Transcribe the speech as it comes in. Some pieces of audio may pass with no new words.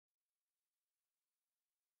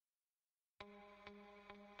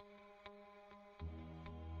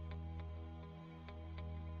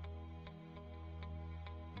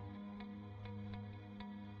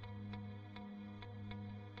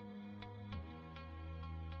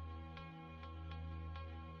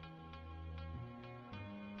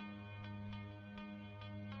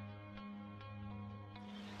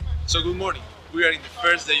So good morning. We are in the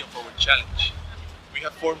first day of our challenge. We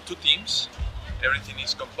have formed two teams. Everything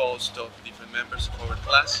is composed of different members of our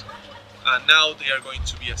class, and now they are going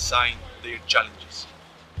to be assigned their challenges.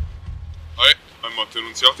 Hi, I'm Matteo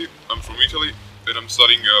Nunziati. I'm from Italy and I'm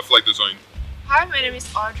studying flight design. Hi, my name is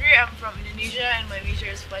Audrey. I'm from Indonesia and my major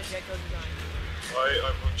is flight vehicle design. Hi,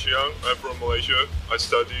 I'm Hun Chiang. I'm from Malaysia. I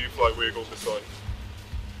study flight vehicle design.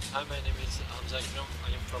 Hi, my name is Hamza Ikram.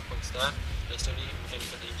 I am from Pakistan. I study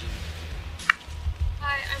mechanical engineering.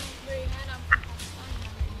 Hi, I'm Beihang. I'm from Pakistan and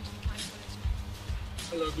I'm going to mechanical engineering.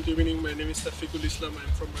 Hello, good evening. My name is Tafiqul Islam.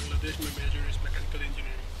 I'm from Bangladesh. My major is mechanical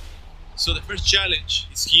engineering. So the first challenge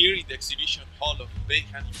is here in the exhibition hall of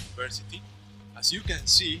Beihang University. As you can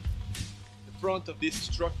see, the front of this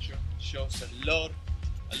structure shows a lot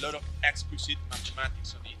of exquisite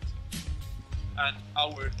mathematics on it. And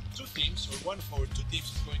our two teams, or one of our two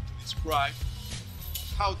teams, is going to describe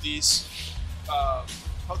how these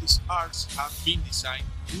arts have been designed,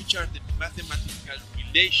 which are the mathematical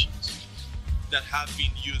relations that have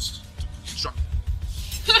been used to construct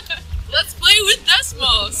them. Let's play with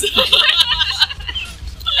decimals!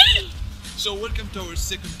 So welcome to our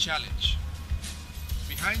second challenge.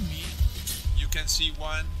 Behind me you can see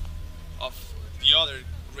one of the other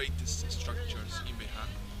greatest structures in Beihang.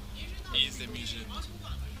 Is the museum.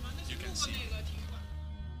 You can see.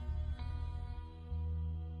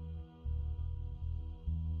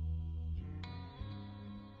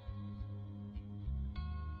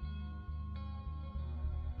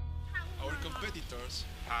 Our competitors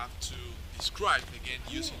have to describe again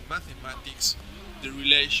using mathematics the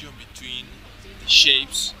relation between the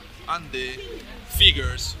shapes and the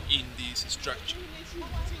figures in this structure.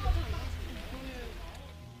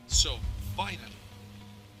 So finally,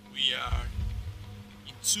 we are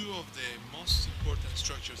in two of the most important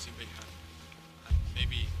structures in Beihang, and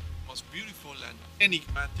maybe most beautiful and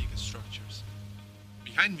enigmatic structures.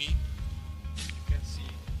 Behind me, you can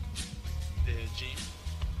see the gym.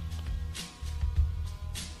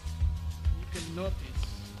 You can notice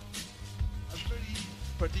a very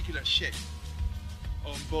particular shape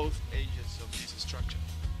on both edges of this structure.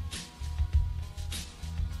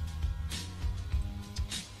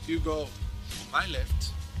 If you go on my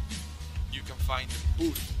left, you can find the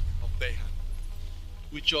pool of Beihang,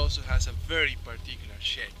 which also has a very particular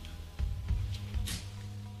shape.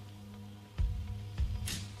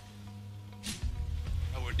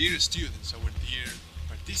 Our dear students, our dear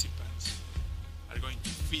participants are going to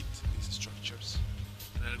fit these structures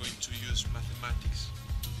and are going to use mathematics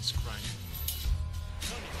to describe it.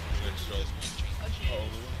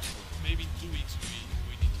 Maybe in 2 weeks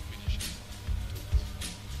we need to finish it.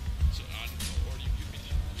 So I don't know, or if you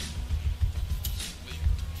finish it, maybe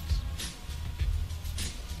 2 weeks.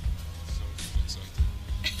 Sounds exciting.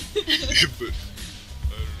 But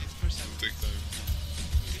It's first time. it'll take time.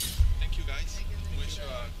 Thank you guys. Wish you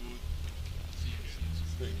a good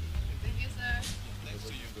Thank you, sir. Thanks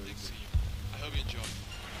to you. Thanks to you. I hope you enjoy.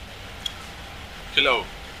 Hello.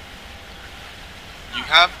 You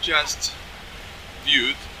have just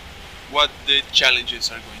viewed what the challenges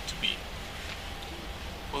are going to be.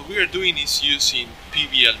 What we are doing is using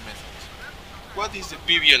PBL method. What is the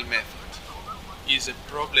PBL method? It's a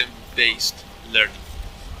problem-based learning.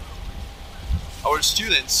 Our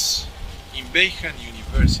students in Beihang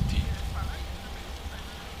University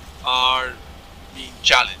are being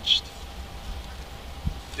challenged.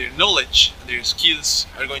 Their knowledge and their skills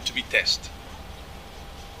are going to be tested.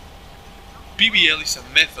 PBL is a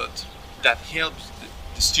method that helps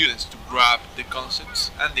the students to grab the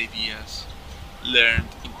concepts and the ideas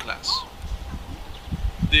learned in class.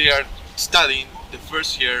 They are studying the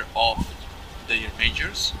first year of their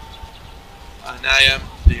majors, and I am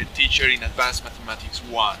their teacher in Advanced Mathematics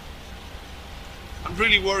 1. I'm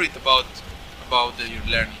really worried about their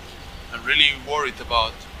learning. I'm really worried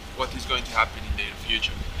about what is going to happen in their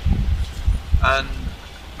future. And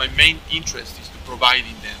my main interest is to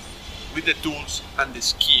providing them with the tools and the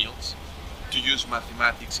skills to use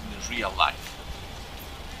mathematics in the real life.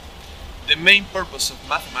 The main purpose of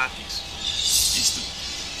mathematics is to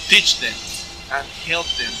teach them and help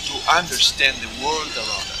them to understand the world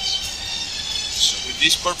around us. So with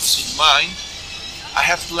this purpose in mind, I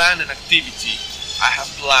have planned an activity, I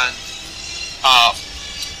have planned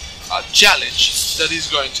a challenge that is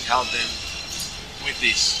going to help them with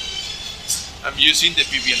this. I'm using the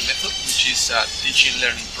PBL method, which is a teaching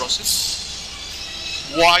learning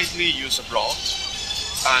process, widely used abroad,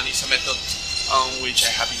 and it's a method on which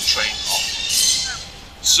I have been trained on.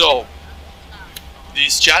 So,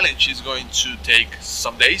 this challenge is going to take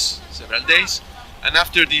some days, several days, and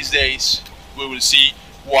after these days we will see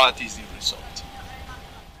what is the result.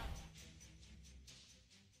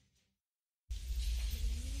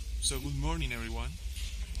 So good morning everyone.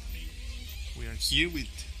 We are here with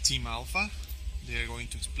Team Alpha. They are going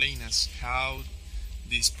to explain us how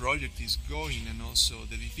this project is going and also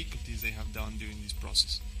the difficulties they have done during this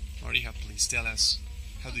process. Maria, please tell us,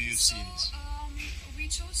 how do you see this? We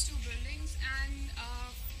chose two buildings, and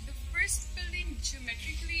the first building,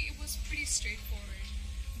 geometrically, it was pretty straightforward.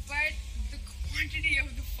 But the quantity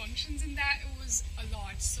of the functions in that, it was a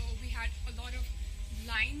lot. So we had a lot of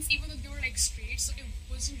lines, even though they were like straight, so it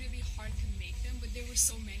wasn't really hard to make them, but there were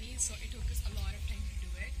so many, so it took us a lot of time to do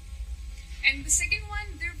it. And the second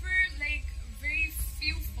one, there were like very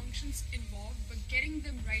few functions involved, but getting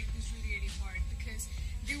them right was really, really hard because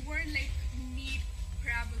they weren't like neat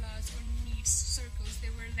parabolas or neat circles. They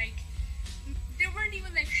weren't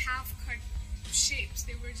even like half-cut shapes.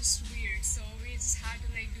 They were just weird. So we just had to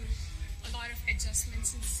like do a lot of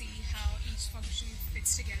adjustments and see how each function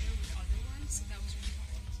fits together with the other one. So that was really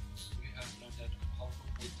hard. We have learned that how to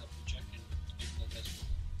put the picture in the textbook.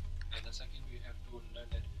 And the second, we have to learn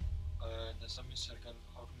that the semicircle,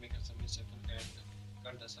 how to make a semicircle and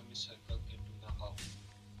cut the semicircle into the half.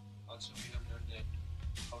 Also, we have learned that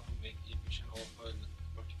how to make equation of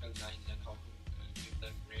vertical lines and how to give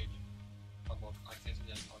the grade about axes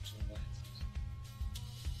and also y-axis.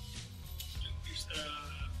 It's a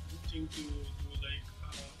good thing to do, like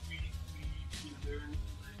we learn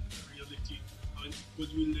like reality, and what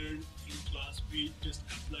we learn in class we just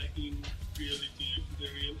apply in reality, the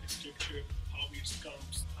real structure, how it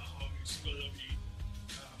comes, how it's gonna be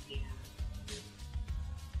more.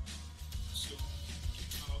 So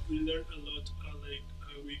we learn a lot,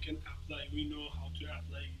 we can apply, we know how to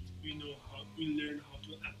apply it, we learn how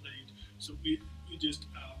to apply it. So we just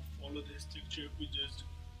follow the structure, we just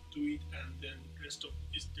do it, and then rest of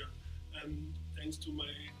is done. And thanks to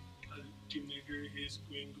my team leader, he's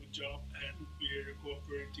doing good job, and we're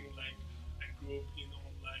cooperating like a group in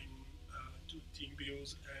online to team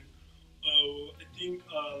views. And I think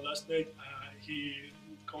last night he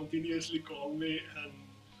continuously called me, and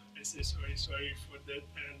I said sorry for that.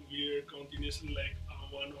 And we're continuously like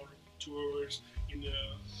 1 or 2 hours in a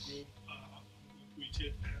group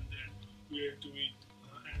widget, and then we're doing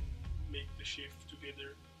and make the shift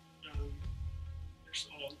together. That's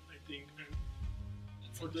all I think. And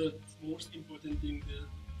for the most important thing,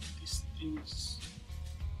 these things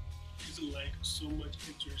is like so much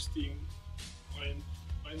interesting when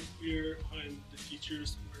the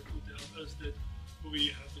teachers were to tell us that we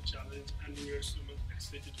have a challenge, and we are so much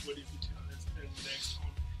excited what is the challenge, and next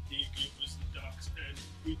on they give us the tasks, and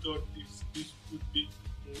we thought this would be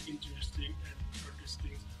more interesting and harder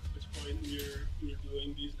things, but when we're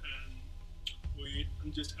doing this, and we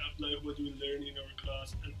just apply what we learn in our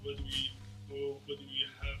class and what we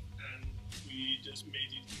have, and we just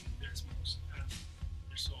made it in Desmos, and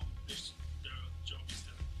that's all. The job is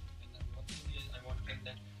done. And then one thing is, I want to add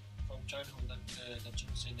that from childhood, the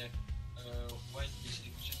children say that when this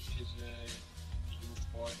equation is used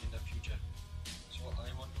for in the future. So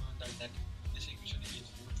I want to learn that this equation is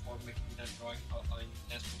used for making the drawing in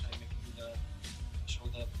Desmos and making show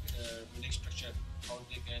the building structure, how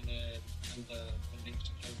they can build the building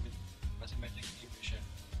structure with mathematical equation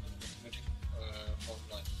and mathematical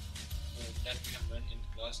formula. So that we have learned in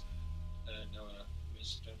class.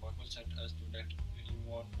 Mr. Marco sent us to that you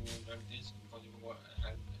want to learn this because you want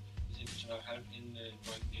help. This equation will help in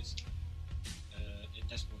drawing this in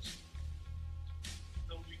Desmos.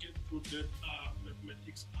 Now we can prove that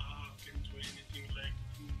mathematics can do anything, like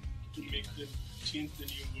to make them change the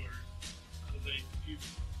new word. Like if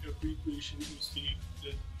every equation you see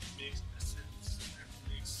that makes a sense and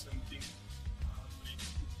makes something like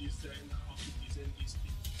design, how to design these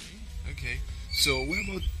things. Okay, so what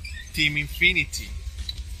about Team Infinity?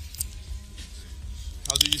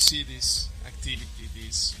 How do you see this activity,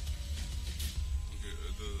 this? Okay,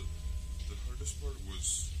 the hardest part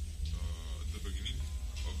was at the beginning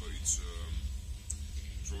of each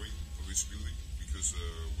drawing of each building, because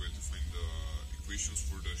we had to find the equations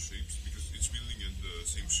for the shapes, because each building had the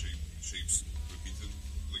same shapes repeated,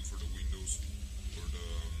 like for the windows or the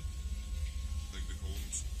like the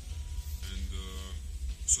columns, and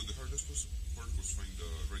so the hardest part was find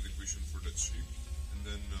the right equation for that shape, and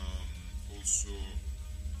then also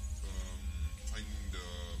finding the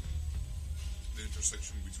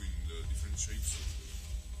intersection between the different shapes,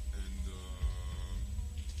 and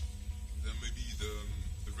then maybe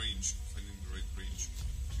the range, finding the right range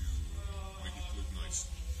to make it look nice.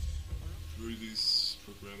 Through this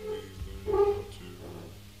program we learned how to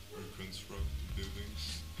reconstruct the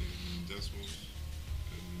buildings in Desmos,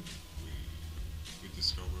 and we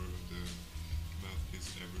discovered the math is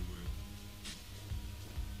everywhere.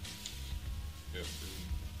 Yeah,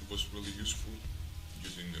 and was really useful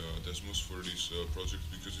using Desmos for this project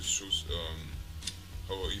because it shows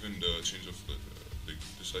how even the change of the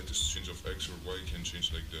slightest change of x or y can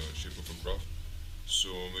change like the shape of a graph. So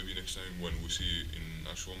maybe next time when we see in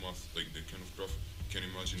actual math like the kind of graph, you can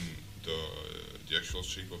imagine the actual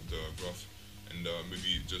shape of the graph and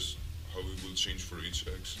maybe just how it will change for each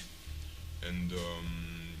x. And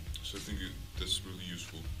so I think that's really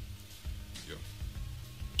useful. Yeah.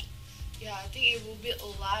 Yeah, I think it will be a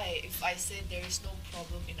lie if I say there is no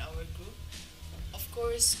problem in our group. Of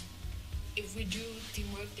course, if we do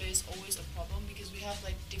teamwork, there is always a problem because we have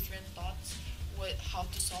like different thoughts how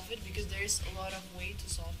to solve it because there is a lot of way to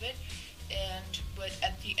solve it. But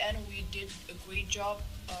at the end, we did a great job.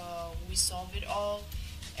 We solved it all,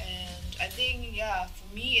 and I think yeah,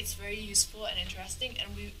 for me it's very useful and interesting.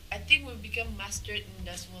 And I think we become mastered in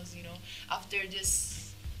Desmos, after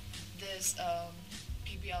this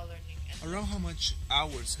PBL learning. Around how much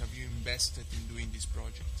hours have you invested in doing this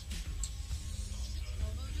project?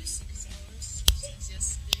 Probably 6 hours since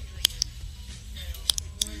yesterday, like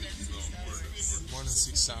more than 6 hours. More than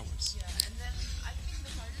 6 hours. Yeah, and then I think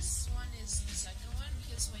the hardest one is the second one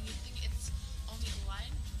because when you think it's only a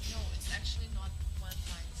line, no, it's actually not one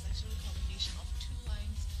line. It's actually a combination of 2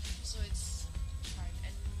 lines, so it's hard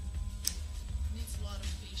and needs a lot of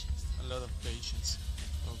patience. A lot of patience.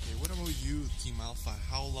 Okay, what about you, Team Alpha?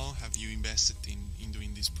 How long have you invested in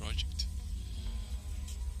doing this project?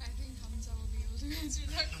 I think Hamza will be able to answer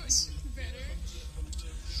that question better. We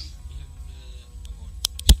have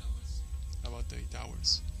about 8 hours. About 8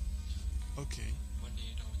 hours. Okay. One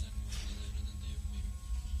day 8 hours and another day maybe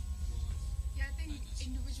 4. Yeah, I think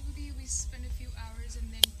individually we spent a few hours and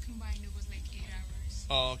then combined it was like 8 hours.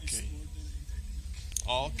 Okay.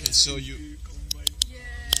 Okay, so you... Yeah.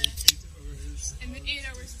 And then 8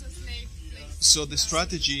 hours plus like So the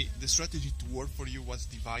strategy to work for you was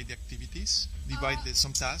divide the activities, divide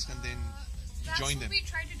some tasks, and then that's join what them. we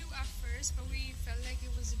tried to do at first, but we felt like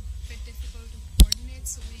it was a bit difficult to coordinate,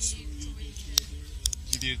 so we did.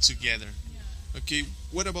 You did it together. Yeah. Okay,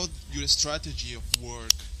 what about your strategy of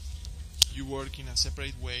work? You work in a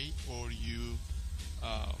separate way, or you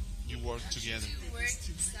work together? We work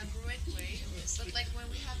in separate way, but like when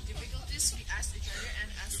we have difficulties, we ask each other and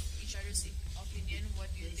ask each other's opinion. What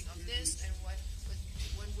do you think of this, and what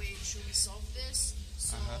way should we solve this?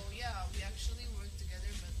 So yeah, we actually work together,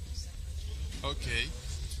 but separately. Okay.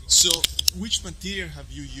 So which material have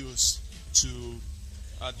you used to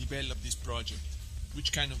develop this project?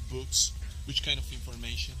 Which kind of books? Which kind of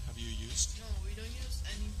information have you used? No, we don't use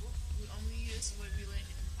any book. We only use what we learn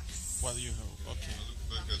in class. What do you know? Okay. I look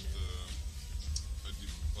back at the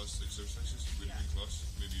class exercises we did in class,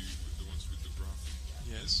 maybe with the ones with the graph.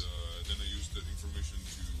 Yes. And then I used that information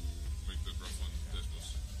to make the graph on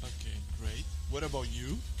Desmos. Okay, great. What about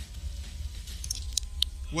you?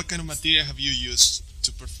 What kind of material have you used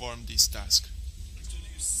to perform this task? Actually,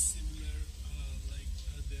 it's similar, like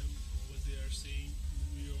them, what they are saying.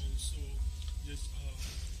 We also just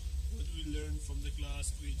what we learn from the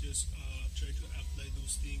class, we just try to apply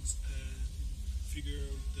those things and figure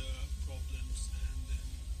out the problems, and then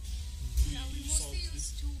Yeah, we solve mostly it.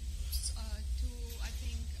 use two I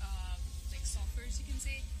think like softwares you can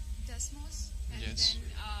say, Desmos, and Yes. then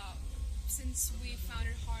since we found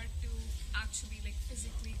it hard to actually like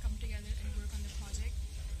physically come together and work on the project,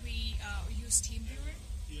 we use TeamViewer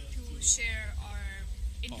Yeah, to share our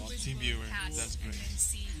individual TeamViewer, tasks that's and great. then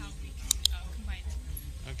see how we can combine them.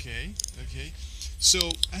 Okay, okay. So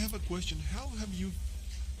I have a question. How have you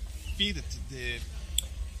fitted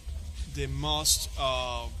the most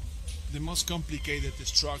complicated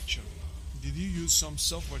structure? Did you use some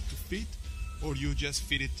software to fit, or you just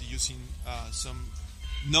fit it using some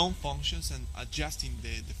known functions and adjusting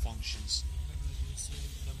the functions? We have used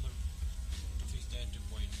number to fix that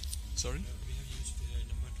point. Sorry? We have used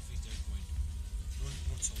number to fix that point.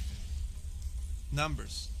 Not software.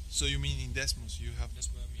 Numbers. So you mean in Desmos you have That's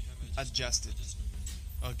why we have adjusted? numbers.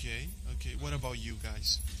 Okay, okay. What about you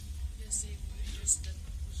guys? The same, we use the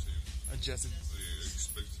Same. Adjusted. I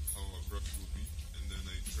expect how a graph will be, and then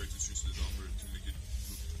I try to change the number to make it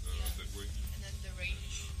look that way. and then the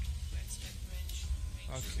range. We expect range.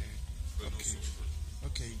 Okay. But no Okay. software.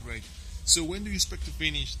 Okay, great. So when do you expect to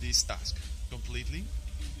finish this task completely?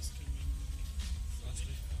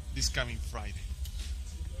 This coming Friday.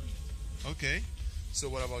 Okay. So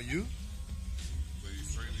what about you? By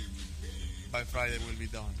Friday will be. By Friday will be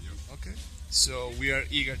done. Yeah. Okay. So we are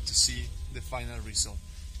eager to see the final result.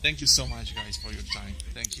 Thank you so much, guys, for your time.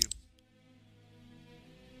 Thank you.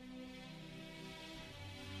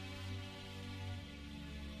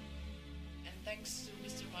 And thanks to to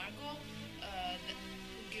Mr. Marco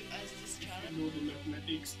who give us this If challenge. you know the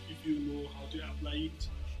mathematics, if you know how to apply it,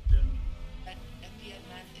 then At the end,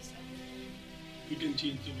 math is everything. we can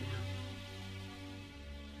change the world.